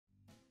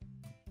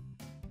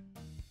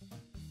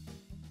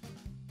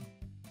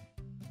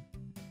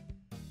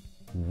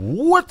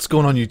What's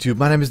going on YouTube?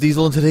 My name is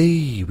Diesel and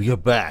today we are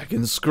back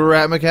in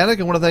Scrap Mechanic.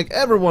 I want to thank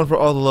everyone for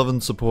all the love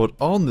and support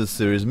on this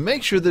series.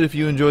 Make sure that if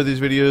you enjoy these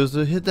videos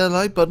to hit that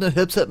like button. It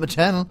helps out my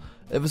channel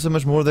ever so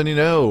much more than you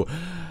know.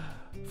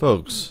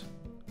 Folks,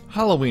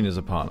 Halloween is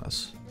upon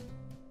us.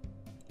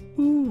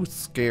 Ooh, it's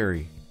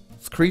scary.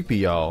 It's creepy,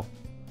 y'all.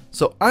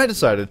 So I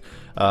decided,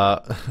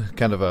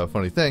 kind of a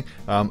funny thing,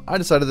 I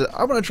decided that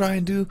I'm going to try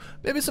and do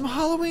maybe some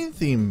Halloween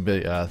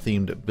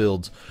themed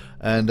builds.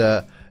 And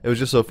it was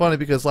just so funny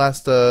because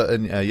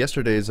in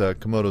yesterday's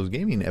Komodo's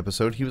Gaming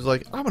episode, he was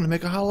like, I'm going to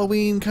make a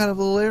Halloween kind of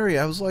little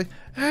area. I was like,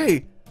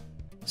 hey,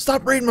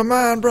 stop reading my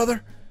mind,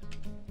 brother.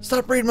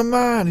 Stop reading my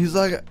mind. He's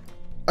like,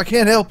 I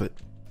can't help it.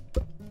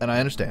 And I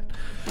understand.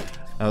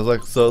 I was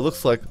like, so it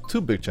looks like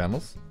two big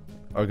channels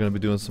are going to be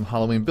doing some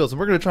Halloween builds. And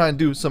we're going to try and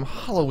do some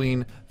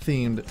Halloween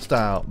themed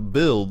style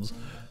builds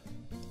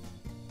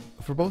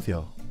for both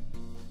y'all.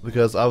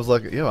 Because I was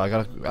like, yo,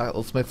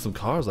 let's make some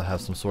cars that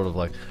have some sort of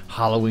like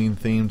Halloween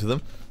theme to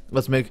them.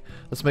 Let's make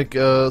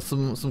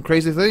some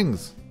crazy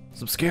things,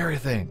 some scary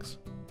things.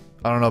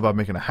 I don't know about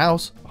making a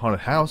haunted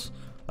house.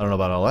 I don't know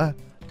about all that,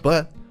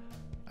 but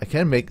I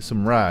can make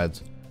some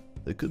rides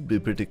that could be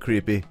pretty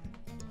creepy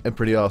and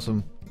pretty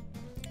awesome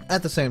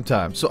at the same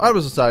time. So I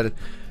was decided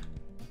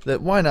that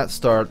why not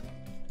start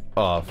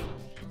off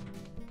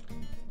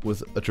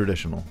with a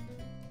traditional,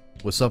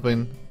 with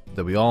something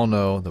that we all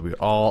know, that we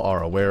all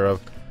are aware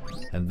of.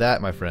 And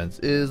that, my friends,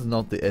 is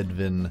not the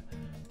Edvin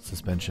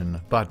suspension,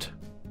 but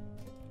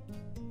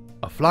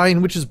a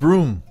Flying Witches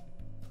Broom.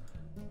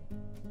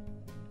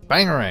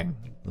 Bangarang.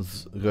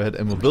 Let's go ahead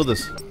and we'll build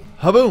this.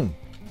 Haboom!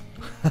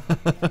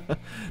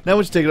 Now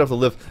once you take it off the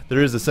lift,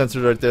 there is a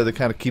sensor right there that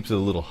kind of keeps it a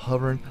little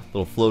hovering, a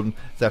little floating.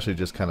 It's actually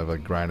just kind of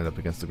like grinding up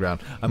against the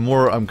ground. I'm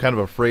kind of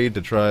afraid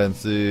to try and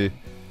see.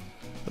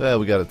 Well,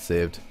 we got it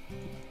saved.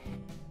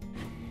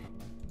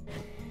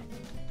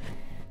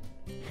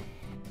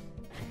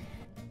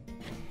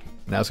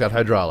 Now it's got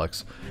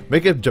hydraulics.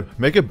 Make it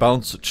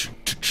bounce.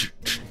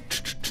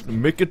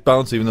 Make it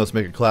bounce, even though it's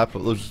make it clap.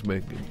 But let's just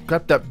make it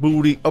clap that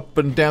booty up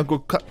and down, girl.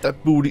 Clap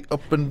that booty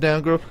up and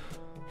down, girl.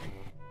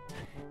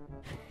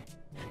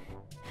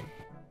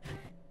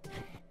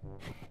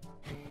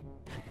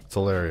 It's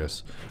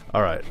hilarious.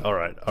 All right.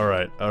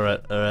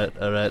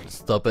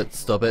 Stop it.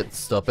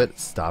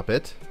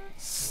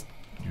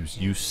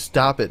 You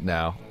stop it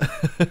now.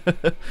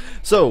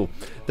 So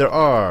there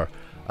are.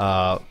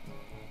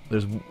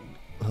 There's.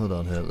 Hold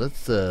on here.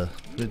 Let's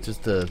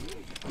just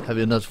have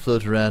you nuts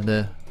float around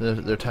there.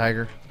 They're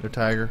tiger.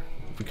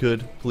 If we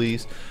could,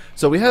 please.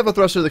 So we have a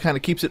thruster that kind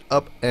of keeps it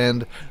up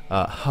and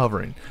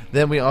hovering.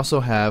 Then we also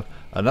have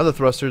another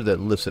thruster that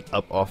lifts it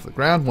up off the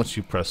ground once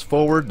you press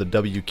forward, the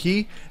W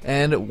key.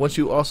 And once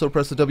you also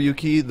press the W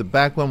key, the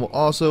back one will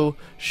also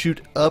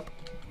shoot up.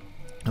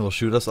 It will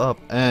shoot us up.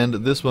 And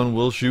this one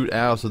will shoot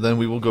out. So then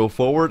we will go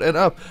forward and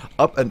up.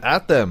 Up and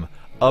at them.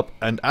 Up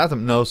and at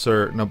them. No,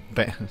 sir. No,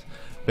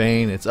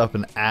 Bane, it's up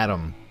and at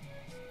them.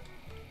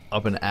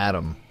 Up and at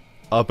them.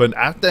 Up and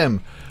at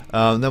them.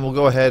 Then we'll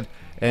go ahead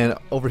and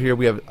over here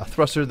we have a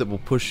thruster that will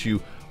push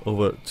you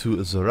over to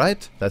the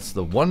right. That's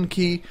the 1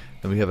 key.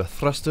 Then we have a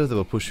thruster that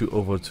will push you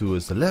over to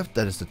the left.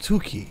 That is the 2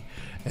 key.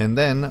 And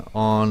then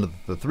on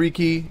the 3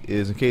 key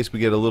is in case we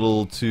get a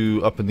little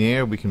too up in the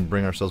air, we can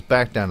bring ourselves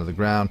back down to the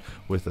ground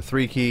with the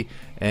 3 key.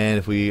 And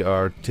if we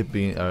are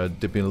dipping a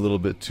little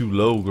bit too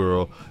low,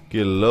 girl,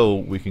 get low,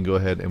 we can go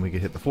ahead and we can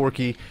hit the 4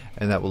 key,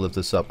 and that will lift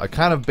us up. I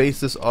kind of base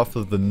this off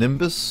of the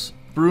Nimbus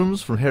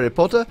brooms from Harry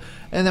Potter,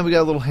 and then we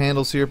got little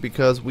handles here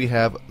because we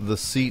have the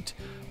seat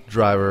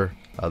driver,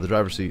 the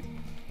driver's seat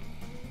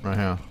right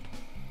here.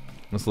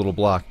 This little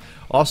block.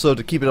 Also,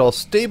 to keep it all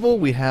stable,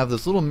 we have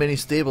this little mini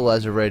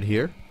stabilizer right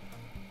here.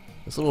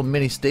 This little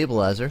mini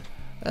stabilizer.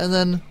 And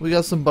then we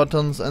got some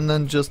buttons, and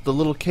then just the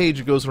little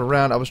cage goes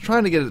around. I was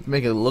trying to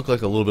make it look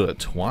like a little bit of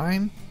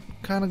twine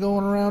kind of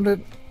going around it,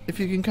 if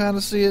you can kind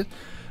of see it.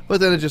 But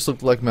then it just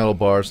looked like metal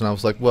bars, and I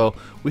was like, well,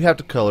 we have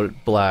to color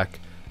it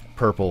black,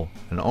 purple,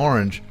 and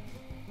orange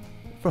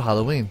for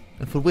Halloween,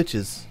 and for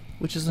witches.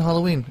 Witches and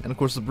Halloween. And of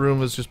course the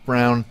broom is just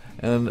brown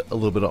and a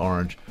little bit of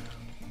orange.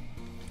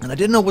 And I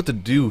didn't know what to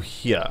do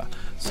here.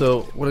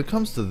 So when it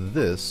comes to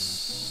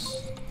this,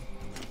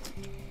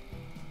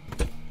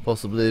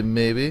 possibly,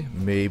 maybe,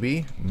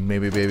 baby.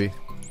 Maybe, baby.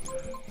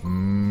 I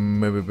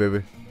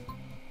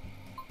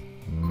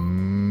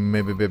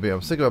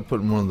was thinking about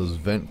putting one of those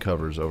vent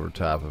covers over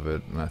top of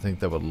it, and I think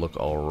that would look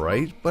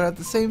alright, but at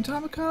the same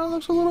time it kind of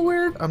looks a little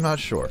weird. I'm not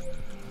sure.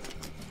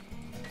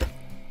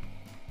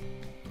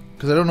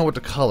 Because I don't know what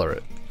to color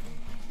it.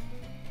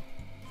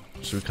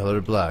 Should we color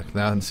it black?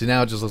 Now it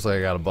just looks like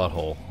I got a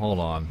butthole. Hold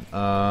on.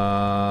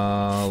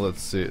 Let's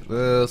see.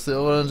 Let's see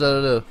what I'm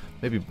trying to do.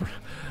 Maybe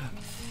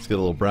let's get a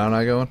little brown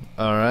eye going.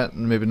 Alright,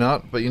 maybe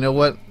not. But you know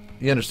what?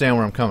 You understand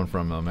where I'm coming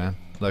from though, man.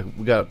 Like,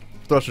 we got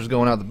thrusters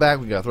going out the back,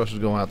 we got thrusters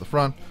going out the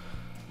front.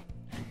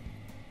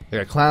 I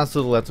got clowns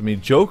to the left of me,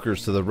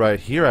 jokers to the right.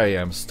 Here I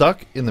am,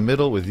 stuck in the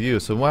middle with you.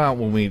 So wow,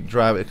 when we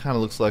drive, it kind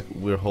of looks like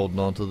we're holding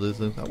on to this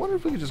thing. I wonder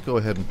if we could just go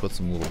ahead and put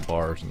some little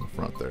bars in the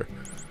front there.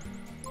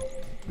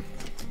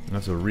 I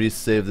have to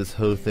resave this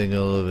whole thing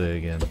all over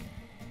again.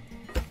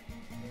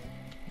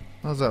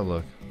 How's that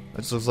look? It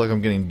just looks like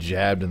I'm getting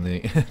jabbed in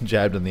the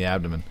jabbed in the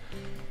abdomen.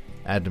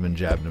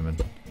 Jabdomen.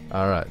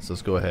 Alright, so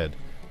let's go ahead.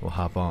 We'll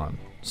hop on.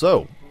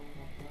 So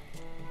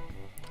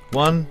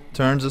 1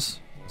 turns us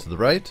to the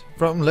right,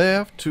 from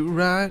left to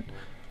right.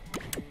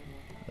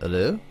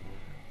 Hello.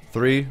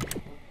 3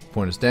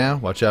 point us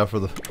down. Watch out for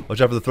the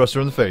thruster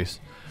in the face.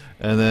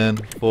 And then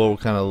 4 will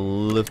kind of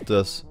lift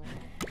us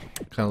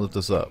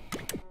up.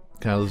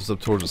 Kind of lifts us up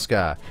towards the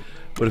sky.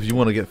 But if you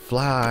want to get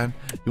flying,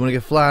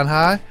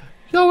 high.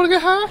 Y'all want to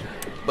get high?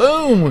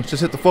 Boom!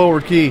 Just hit the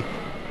forward key,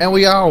 and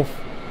we off.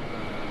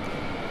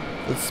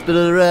 Let's spin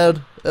it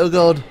around. Oh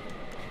god.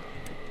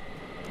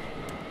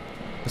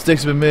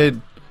 Mistakes have been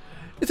made.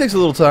 It takes a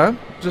little time,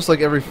 just like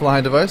every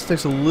flying device. It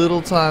takes a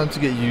little time to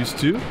get used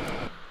to.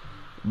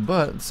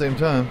 But at the same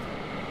time,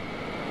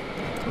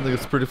 I think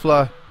it's pretty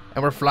fly.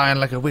 And we're flying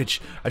like a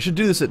witch. I should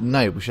do this at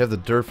night. We should have the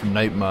Dirt for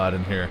Night mod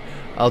in here.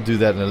 I'll do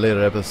that in a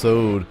later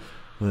episode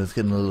when it's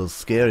getting a little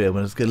scarier,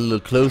 when it's getting a little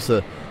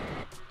closer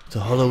to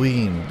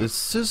Halloween.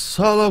 This is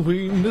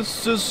Halloween.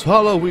 This is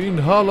Halloween.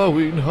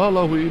 Halloween.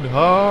 Halloween.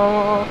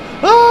 Ah!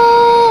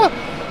 Ah!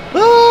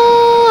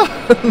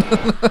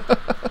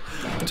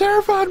 I'm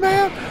terrified,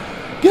 man.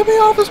 Get me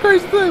off this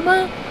crazy thing,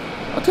 man.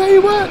 I'll tell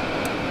you what.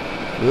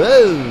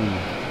 Whoa.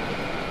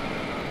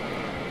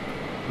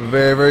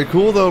 Very, very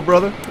cool, though,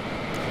 brother.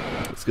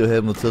 Let's go ahead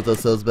and we'll tilt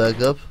ourselves back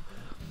up.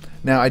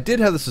 Now, I did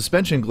have the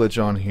suspension glitch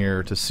on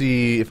here to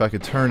see if I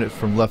could turn it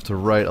from left to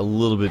right a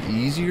little bit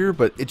easier,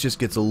 but it just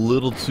gets a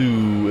little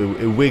too...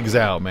 It wigs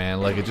out,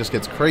 man. Like, it just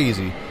gets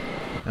crazy.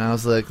 And I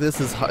was like,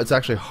 it's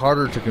actually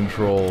harder to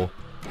control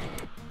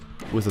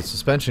with a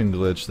suspension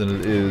glitch than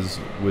it is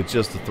with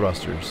just the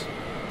thrusters.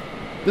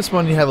 This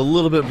one, you have a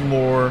little bit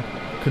more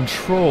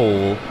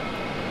control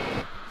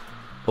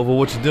over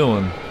what you're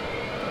doing.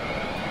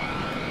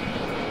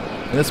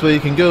 And this way you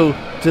can go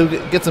to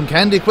get some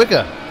candy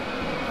quicker.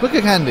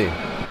 Quicker candy.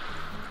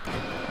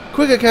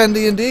 Quicker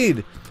candy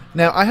indeed.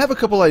 Now, I have a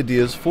couple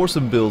ideas for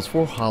some builds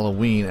for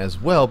Halloween as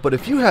well, but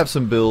if you have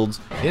some builds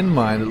in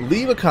mind,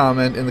 leave a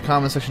comment in the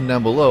comment section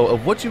down below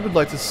of what you would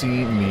like to see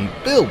me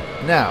build.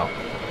 Now,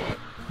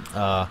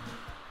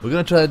 we're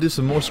going to try to do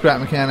some more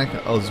scrap mechanic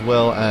as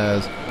well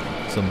as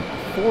some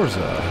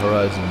Forza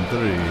Horizon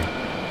 3.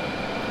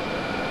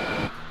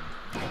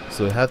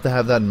 So you have to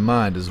have that in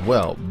mind as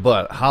well.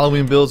 But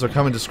Halloween builds are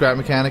coming to Scrap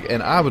Mechanic,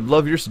 and I would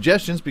love your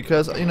suggestions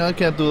because, you know, I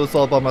can't do this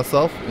all by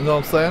myself. You know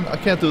what I'm saying? I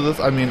can't do this.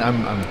 I mean,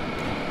 I'm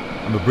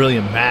a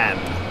brilliant man,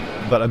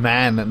 but a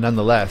man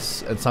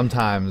nonetheless. And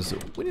sometimes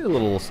we need a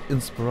little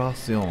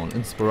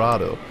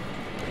inspirado.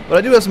 But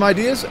I do have some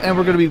ideas, and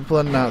we're going to be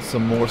planning out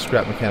some more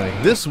Scrap Mechanic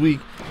this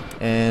week,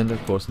 and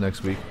of course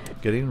next week,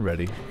 getting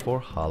ready for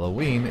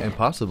Halloween, and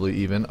possibly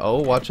even,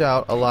 oh, watch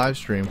out, a live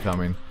stream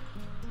coming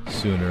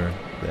sooner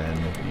than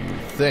you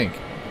think.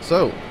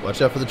 So,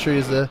 watch out for the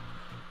trees there.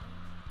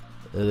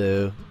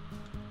 Hello.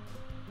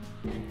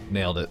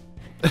 Nailed it.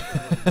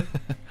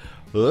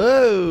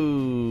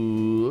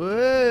 Whoa!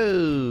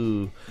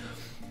 Whoa!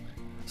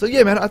 So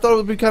yeah, man, I thought it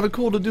would be kind of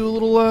cool to do a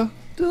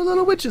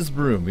little witch's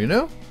broom, you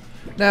know?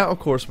 Now, of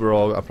course, I'm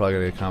probably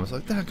gonna get comments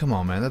like, "Ah, come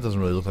on, man, that doesn't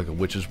really look like a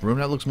witch's broom.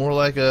 That looks more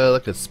like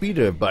a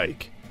speeder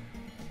bike."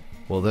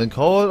 Well, then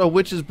call it a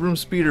witch's broom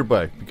speeder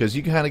bike, because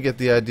you kind of get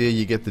the idea,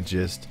 you get the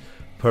gist.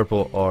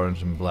 Purple,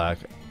 orange, and black.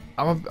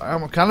 I'm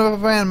kind of a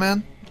fan,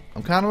 man.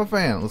 I'm kind of a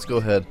fan. Let's go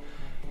ahead,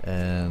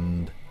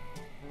 and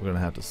we're gonna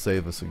have to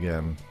save this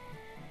again.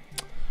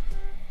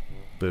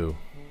 Boo.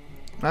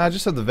 I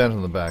just had the vent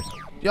on the back.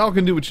 Y'all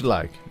can do what you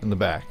like in the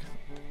back.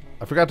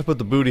 I forgot to put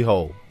the booty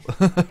hole.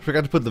 I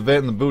forgot to put the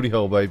vent in the booty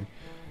hole, baby.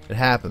 It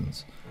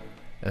happens.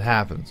 It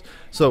happens.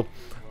 So,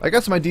 I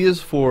got some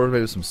ideas for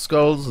maybe some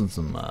skulls and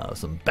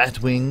some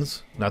bat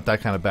wings. Not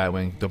that kind of bat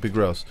wing. Don't be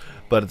gross.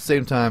 But at the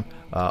same time,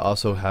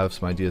 also have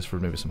some ideas for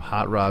maybe some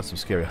hot rods, some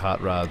scary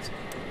hot rods,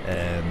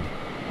 and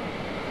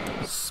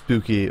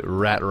spooky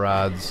rat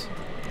rods,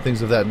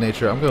 things of that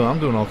nature. I'm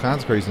doing all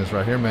kinds of craziness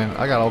right here, man.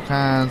 I got all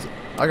kinds.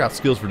 I got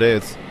skills for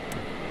days.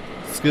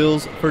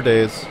 Skills for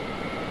days.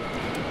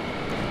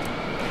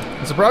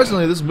 And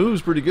surprisingly, this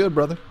moves pretty good,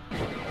 brother.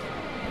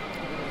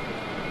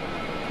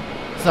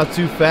 It's not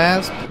too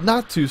fast,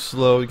 not too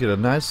slow. You get a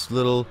nice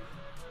little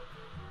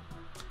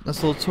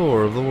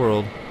tour of the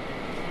world.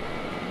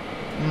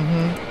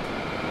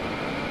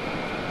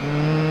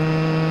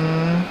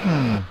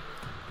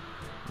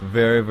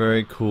 Very,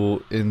 very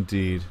cool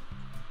indeed.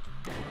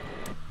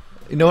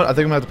 You know what? I think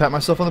I'm gonna have to pat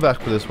myself on the back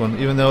for this one,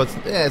 even though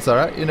it's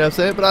alright, you know what I'm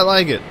saying? But I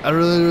like it. I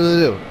really, really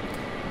do.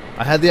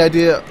 I had the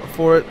idea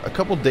for it a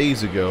couple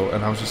days ago,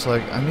 and I was just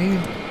like, I think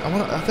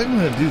I'm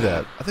gonna do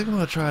that. I think I'm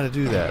gonna try to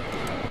do that.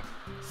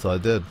 So I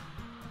did.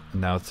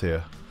 And now it's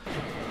here.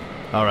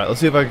 Alright, let's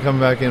see if I can come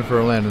back in for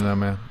a landing now,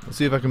 man. Let's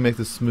see if I can make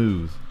this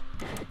smooth.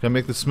 Can I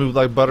make this smooth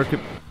like butter?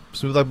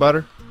 Smooth like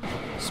butter?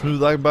 Smooth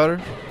like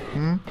butter?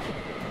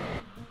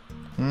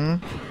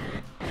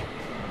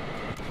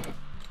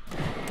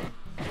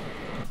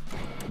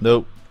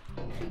 Nope.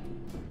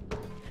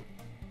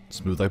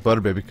 Smooth like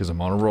butter, baby, because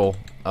I'm on a roll.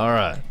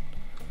 Alright.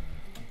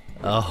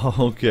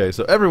 Okay,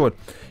 so everyone,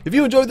 if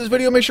you enjoyed this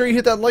video, make sure you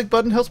hit that like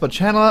button. Helps my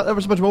channel out ever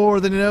so much more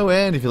than you know.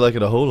 And if you like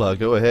it a whole lot,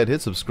 go ahead,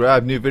 hit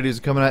subscribe. New videos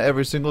are coming out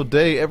every single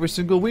day, every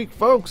single week,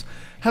 folks.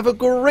 Have a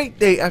great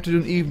day,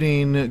 afternoon,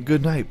 evening,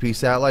 good night,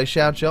 peace out, like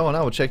shout y'all, and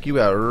I will check you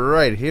out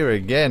right here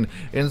again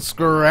in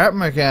Scrap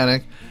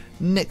Mechanic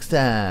next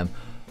time.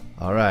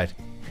 Alright.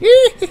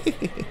 It's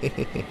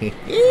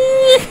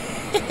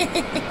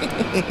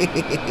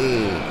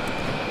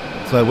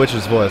my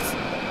witch's voice.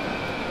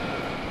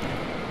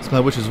 It's my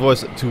witch's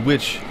voice, to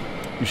which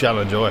you shall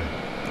enjoy.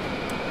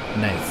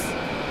 Nice.